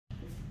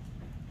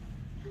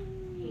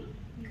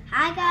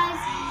Hi guys,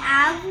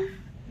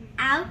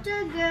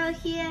 Outer Girl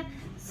here.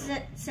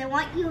 So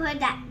what you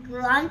heard that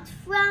grunt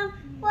from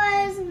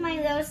was my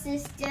little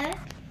sister,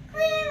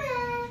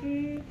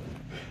 Clara.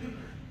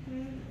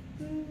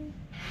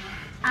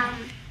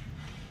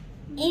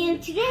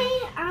 And today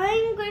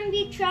I'm going to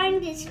be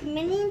trying this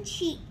mini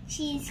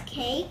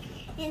cheesecake.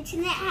 And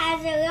it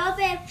has a little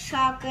bit of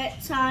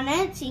chocolates on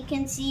it, so you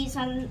can see it's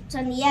on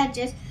the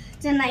edges.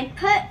 Then I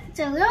put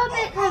a little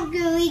bit of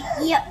Greek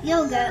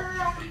yogurt.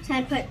 So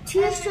I put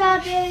 2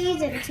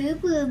 strawberries and 2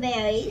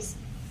 blueberries.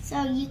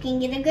 So you can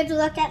get a good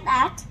look at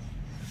that.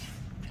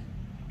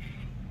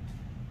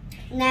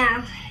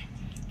 Now,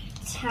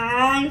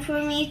 time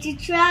for me to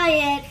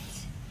try it.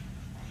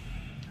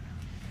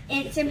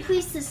 And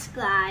please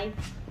subscribe.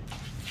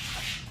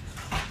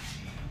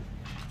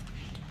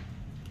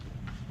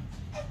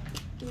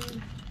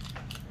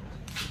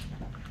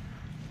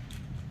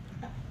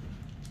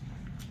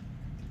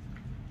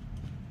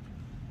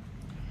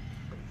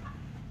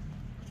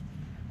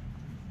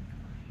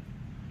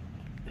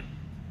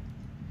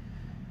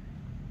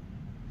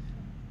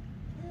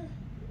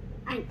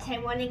 I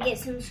want to get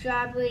some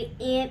strawberry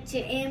and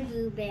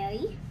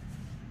blueberry.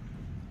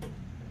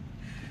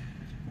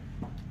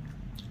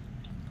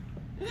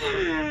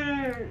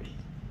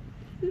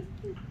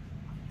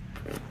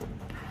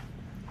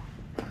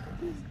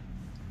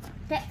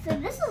 So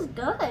this is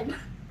good.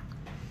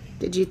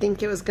 Did you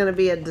think it was going to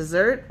be a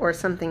dessert or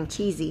something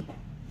cheesy?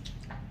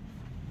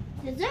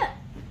 Dessert.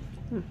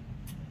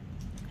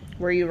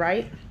 Were you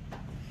right?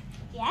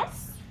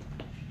 Yes.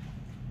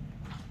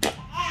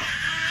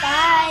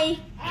 Bye.